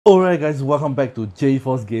Alright guys, welcome back to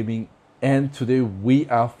𝖩force Gaming, and today we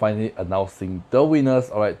are finally announcing the winners,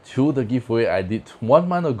 alright, to the giveaway I did 1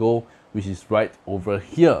 month ago, which is right over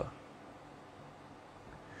here.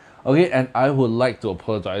 Okay, and I would like to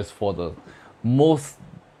apologize for the most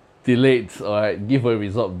delayed giveaway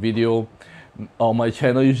result video on my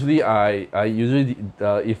channel. Usually I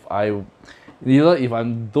if I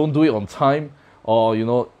don't do it on time, or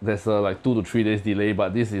there's a like 2 to 3 days delay,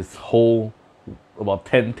 but this is whole about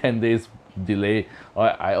 10 days delay.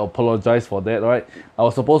 Alright, I apologize for that. Alright, I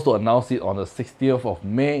was supposed to announce it on the 60th of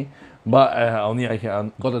May, but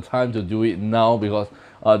I got the time to do it now because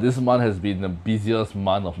this month has been the busiest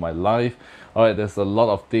month of my life. Alright, there's a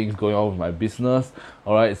lot of things going on with my business.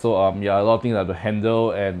 Alright, so yeah, a lot of things I have to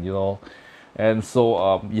handle, and yeah,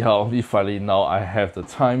 only finally now I have the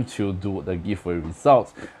time to do the giveaway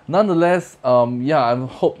results. Nonetheless, yeah, I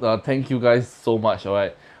hope thank you guys so much,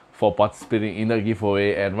 alright, for participating in the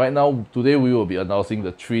giveaway. And right now, today we will be announcing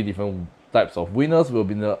the 3 different types of winners. We'll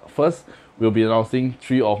be announcing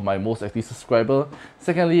 3 of my most active subscribers.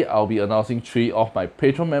 Secondly, I'll be announcing 3 of my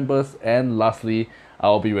Patreon members, and lastly,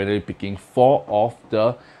 I'll be randomly picking 4 of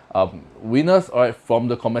the winners, alright, from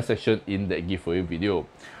the comment section in that giveaway video.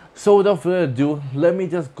 So without further ado, let me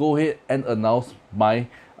just go ahead and announce my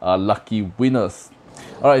lucky winners.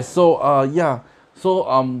 Alright, so yeah. So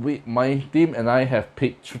my team and I have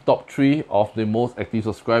picked top 3 of the most active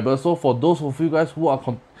subscribers. So for those of you guys who are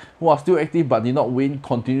still active but did not win,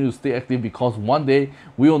 continue to stay active, because one day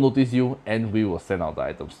we will notice you and we will send out the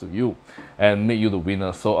items to you and make you the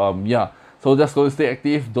winner. So yeah, so just go and stay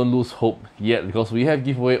active. Don't lose hope yet, because we have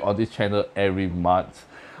giveaway on this channel every month.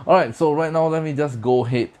 Alright, so right now let me just go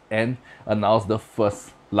ahead and announce the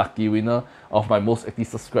first lucky winner of my most active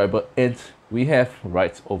subscriber, and we have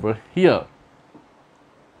right over here.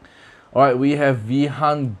 Alright, we have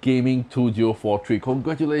𝖩 Gaming 2043.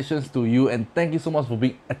 Congratulations to you, and thank you so much for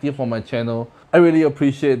being active on my channel. I really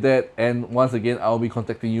appreciate that, and once again, I'll be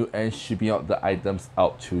contacting you and shipping out the items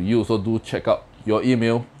out to you. So do check out your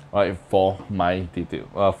email, alright, for my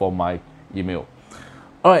email.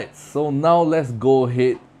 Alright, so now let's go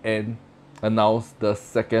ahead and announce the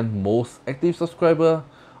second most active subscriber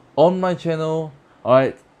on my channel.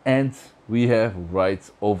 Alright, and we have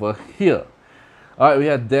right over here. Alright, we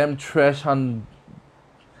have 𝖩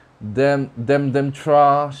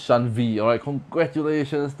𝖩 Alright,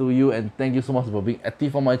 congratulations to you, and thank you so much for being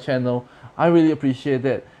active on my channel. I really appreciate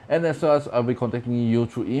that. And as well as I'll be contacting you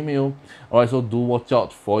through email. Alright, so do watch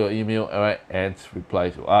out for your email, alright, and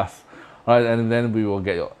reply to us. Alright, and then we will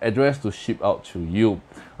get your address to ship out to you.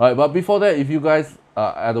 Alright, but before that, if you guys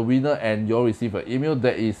are the winner and you'll receive an email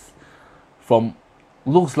that is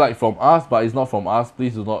looks like from us but it's not from us,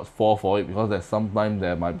 please do not fall for it, because there's sometimes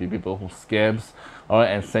there might be people who scams, alright,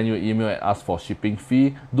 and send you an email and ask for shipping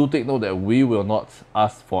fee. Do take note that we will not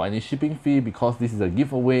ask for any shipping fee, because this is a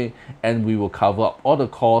giveaway and we will cover up all the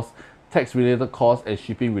costs, tax related costs and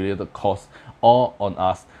shipping related costs, all on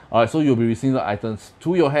us. Alright, so you'll be receiving the items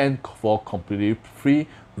to your hand for completely free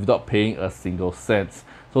without paying a single cent.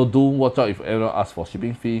 So do watch out if anyone asks for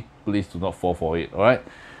shipping fee. Please do not fall for it. Alright.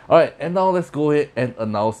 Alright, and now let's go ahead and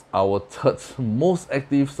announce our third most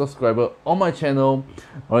active subscriber on my channel.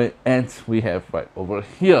 Alright, and we have right over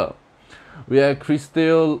here, we have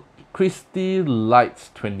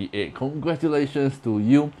𝖩_Light28. Congratulations to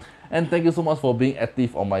you, and thank you so much for being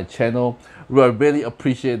active on my channel. We really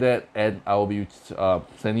appreciate that, and I will be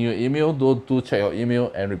sending you an email. Do check your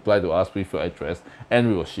email and reply to us with your address, and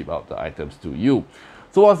we will ship out the items to you.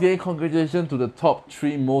 So once again, congratulations to the top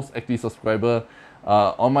 3 most active subscribers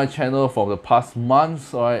on my channel from the past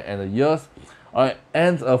months, alright, and the years. Alright,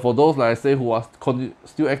 and for those, like I say, who are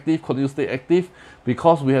still active, continue to stay active,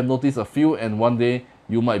 because we have noticed a few, and one day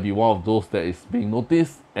you might be one of those that is being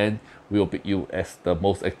noticed, and we will pick you as the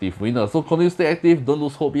most active winner. So continue to stay active, don't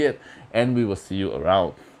lose hope yet, and we will see you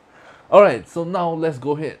around. Alright, so now let's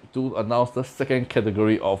go ahead to announce the second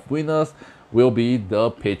category of winners, will be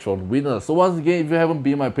the Patreon winners. So once again, if you haven't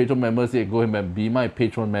been my Patreon members yet, go ahead and be my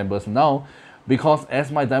Patreon members now, because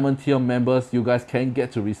as my diamond tier members, you guys can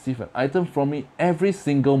get to receive an item from me every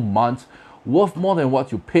single month worth more than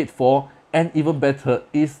what you paid for. And even better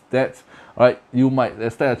is that, right, you might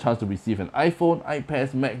stand a chance to receive an iPhone,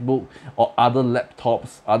 iPad, MacBook, or other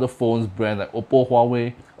laptops, other phones brand like Oppo,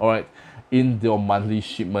 Huawei, alright, in your monthly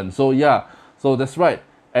shipment. So yeah, so that's right.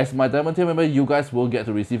 As my diamond tier member, you guys will get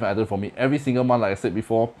to receive an item from me every single month, like I said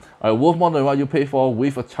before. Worth more than what you pay for,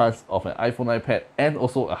 with a chance of an iPhone, iPad, and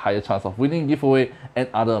also a higher chance of winning giveaway and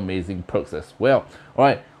other amazing perks as well.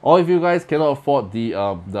 Alright, or if you guys cannot afford the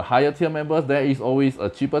higher tier members, there is always a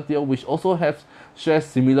cheaper tier which also shares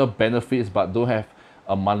similar benefits but don't have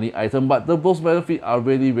a monthly item, but those benefits are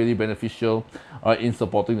really beneficial in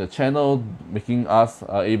supporting the channel, making us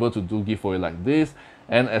able to do giveaway like this,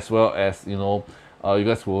 and as well as, you know, you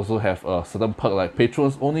guys will also have a certain perk like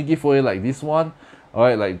patrons only giveaway like this one.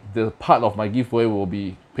 Alright, like the part of my giveaway will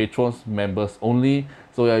be patrons members only,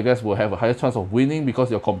 so yeah, you guys will have a higher chance of winning because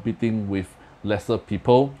you're competing with lesser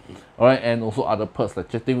people. Alright, and also other perks like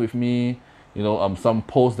chatting with me, you know, some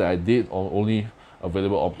posts that I did are only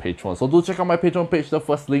available on Patreon. So do check out my Patreon page, the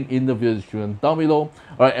first link in the video description down below.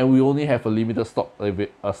 Alright, and we only have a limited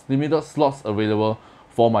slots available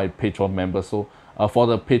for my Patreon members, so for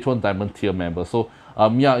the Patreon diamond tier members. So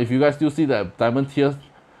yeah, if you guys still see that diamond tier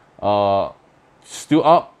still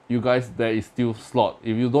up, you guys, there is still slot.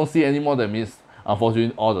 If you don't see anymore, that means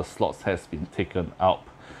unfortunately all the slots has been taken out.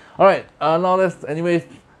 Alright, now let's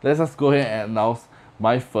just go ahead and announce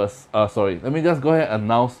my first let me just go ahead and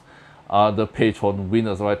announce the patron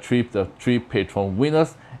winners. Alright, the three patron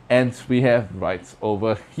winners, and we have right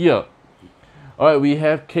over here. Alright, we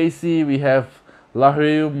have Casey, we have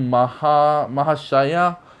Lahir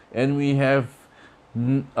Mahashaya, and we have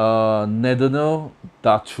Nedanel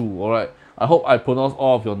Datu. Alright, I hope I pronounced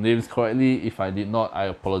all of your names correctly. If I did not, I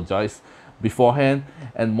apologize beforehand.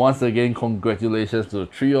 And once again, congratulations to the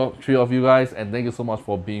three of you guys, and thank you so much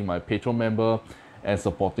for being my Patreon member and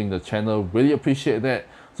supporting the channel. Really appreciate that.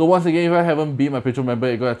 So once again, if I haven't been my Patreon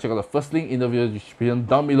member, you go ahead and check out the first link in the video description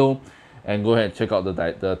down below, and go ahead and check out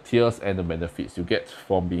the tiers and the benefits you get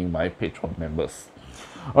from being my Patreon members.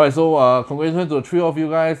 Alright, so congratulations to the three of you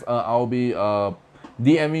guys. I'll be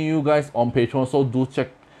DMing you guys on Patreon, so do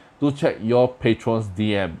check your patrons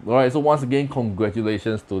DM. Alright, so once again,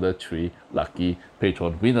 congratulations to the three lucky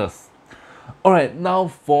patron winners. Alright, now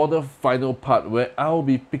for the final part where I'll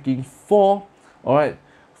be picking four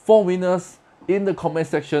winners in the comment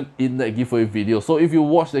section in the giveaway video. So if you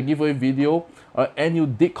watch the giveaway video and you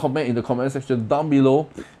did comment in the comment section down below,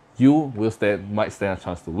 you will might stand a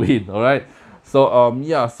chance to win. Alright, so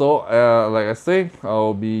yeah, so like I say,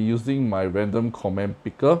 I'll be using my random comment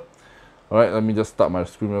picker. Alright, let me just start my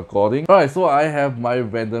screen recording. Alright, so I have my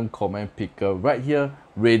random comment picker right here,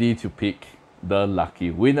 ready to pick the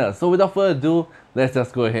lucky winner. So without further ado, let's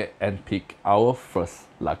just go ahead and pick our first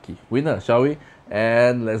lucky winner, shall we?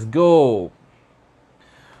 And let's go.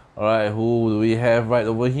 Alright, who do we have right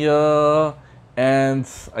over here? And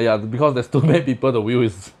yeah, because there's too many people, the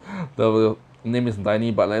name is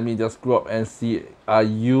tiny, but let me just scroll up and see. Are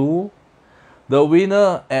you the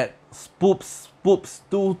winner at Spoops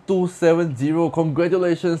 2270?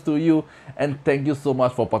 Congratulations to you, and thank you so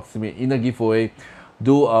much for participating in the giveaway.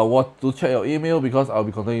 Do check your email, because I'll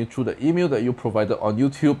be contacting you through the email that you provided on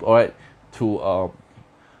YouTube. Alright, to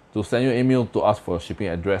send you an email to ask for a shipping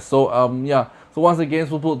address. So yeah, so once again,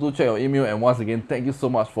 do check your email, and once again, thank you so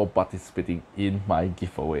much for participating in my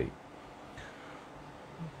giveaway.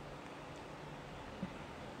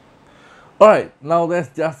 Alright, now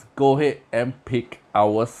let's just go ahead and pick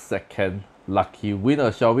our second lucky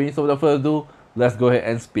winner, shall we? So without further ado, let's go ahead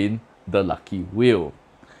and spin the lucky wheel.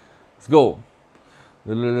 Let's go.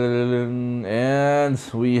 And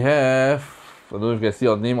we have, I don't know if you can see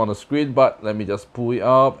your name on the screen, but let me just pull it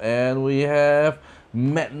up, and we have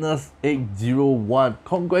Madness801.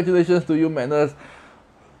 Congratulations to you, Madness,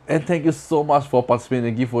 and thank you so much for participating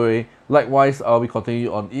in the giveaway. Likewise, I'll be contacting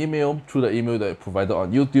you on email through the email that I provided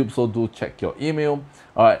on YouTube, so do check your email.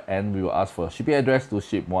 Alright, and we will ask for a shipping address to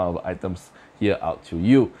ship one of the items here out to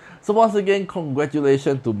you. So once again,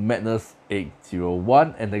 congratulations to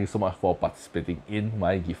Madness801, and thank you so much for participating in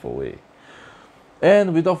my giveaway.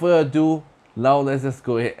 And without further ado, now let's just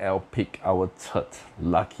go ahead and pick our third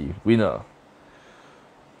lucky winner.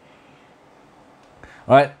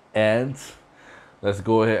 Alright, and let's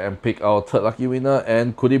go ahead and pick our third lucky winner.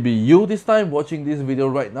 And could it be you this time watching this video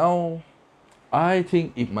right now? I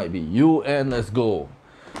think it might be you, and let's go.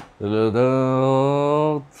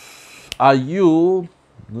 Are you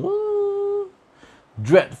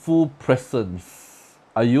Dreadful Presence?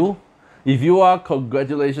 Are you? If you are,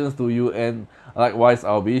 congratulations to you, and likewise,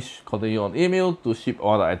 I'll be contacting you on email to ship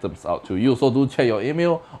all the items out to you. So do check your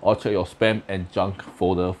email or check your spam and junk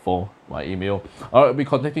folder for my email. I'll be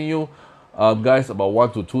contacting you guys about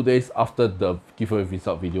 1 to 2 days after the giveaway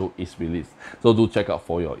result video is released. So do check out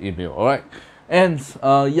for your email, alright? And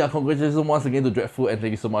yeah, congratulations once again to Dreadful, and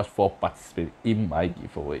thank you so much for participating in my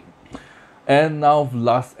giveaway. And now,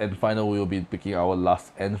 last and final, we will be picking our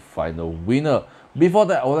last and final winner. Before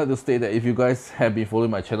that, I would like to state that if you guys have been following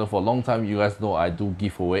my channel for a long time, you guys know I do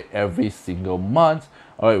giveaway every single month,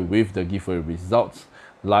 alright, with the giveaway results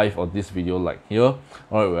live on this video like here.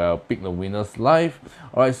 Alright, where I'll pick the winners live.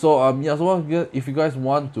 Alright, so yeah, so if you guys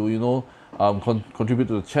want to, you know, contribute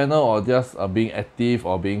to the channel, or just being active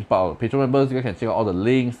or being part of Patreon members, you guys can check out all the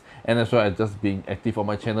links. And as well as just being active on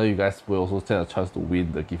my channel, you guys will also stand a chance to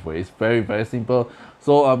win the giveaway. It's very simple.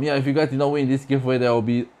 So yeah, if you guys did not win this giveaway, there will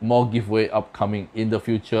be more giveaway upcoming in the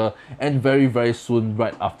future and very soon,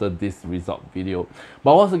 right after this result video.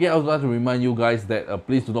 But once again, I would like to remind you guys that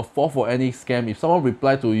please do not fall for any scam. If someone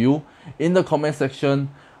reply to you in the comment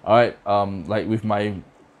section, all right, like with my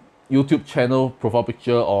YouTube channel profile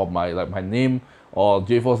picture or my name or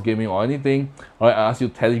𝖩force Gaming or anything, alright, I ask you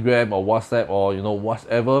Telegram or WhatsApp or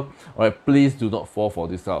whatever, alright, please do not fall for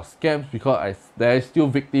this kind of scams, because there is still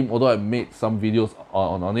victim, although I made some videos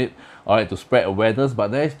on it, alright, to spread awareness,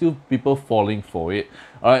 but there is still people falling for it.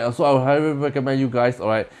 Alright, so I would highly recommend you guys,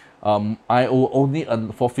 alright, I will only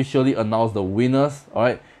officially announce the winners,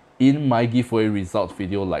 alright, in my giveaway results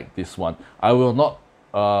video like this one. I will not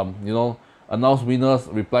announce winners,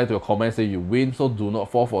 reply to your comment, say you win, so do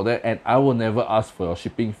not fall for that, and I will never ask for your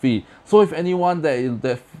shipping fee. So if anyone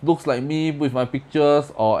that looks like me with my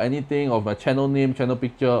pictures or anything of my channel name, channel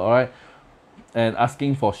picture, alright, and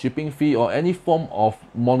asking for shipping fee or any form of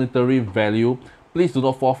monetary value, please do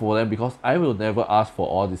not fall for them, because I will never ask for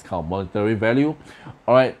all this kind of monetary value.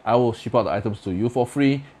 Alright, I will ship out the items to you for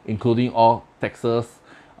free, including all taxes,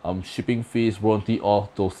 shipping fees, warranty, all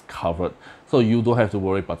those covered, so you don't have to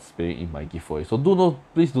worry participating in my giveaway. So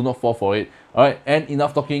please do not fall for it. Alright, and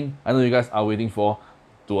enough talking. I know you guys are waiting to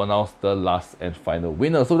announce the last and final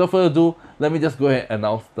winner. So without further ado, let me just go ahead and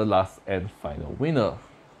announce the last and final winner.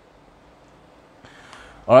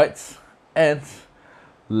 Alright, and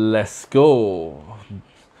let's go.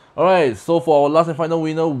 Alright, so for our last and final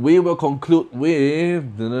winner, we will conclude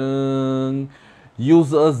with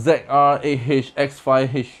user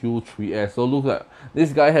𝖩RAHX5HU3S. So look at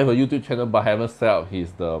this guy have a YouTube channel but haven't set up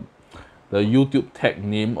the YouTube tag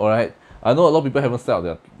name. Alright, I know a lot of people haven't set up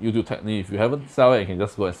their YouTube tag name. If you haven't set it, you can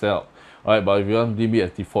just go and set up. Alright, but if you want to leave it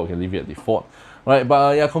at default, you can leave it at default. Alright,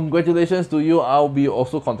 but yeah, congratulations to you. I'll be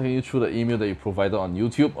also contacting you through the email that you provided on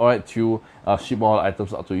YouTube, alright, to ship all the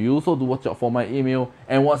items out to you. So do watch out for my email.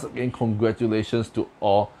 And once again, congratulations to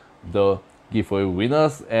all the giveaway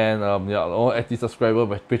winners, and yeah, all active subscriber,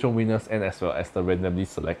 my Patreon winners, and as well as the randomly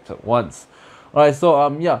selected ones. Alright, so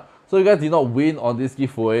yeah, so you guys did not win on this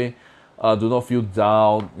giveaway. Do not feel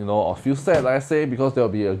down, or feel sad, like I say, because there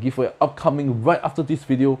will be a giveaway upcoming right after this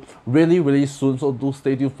video, really soon. So do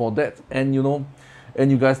stay tuned for that, and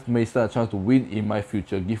and you guys may stand a chance to win in my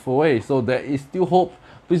future giveaway. So there is still hope.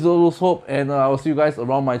 Please don't lose hope, and I will see you guys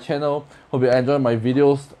around my channel. Hope you enjoy my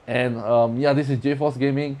videos, and yeah, this is 𝖩force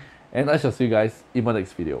Gaming, and I shall see you guys in my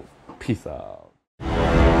next video. Peace out.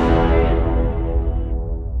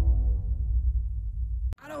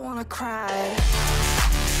 I don't wanna cry.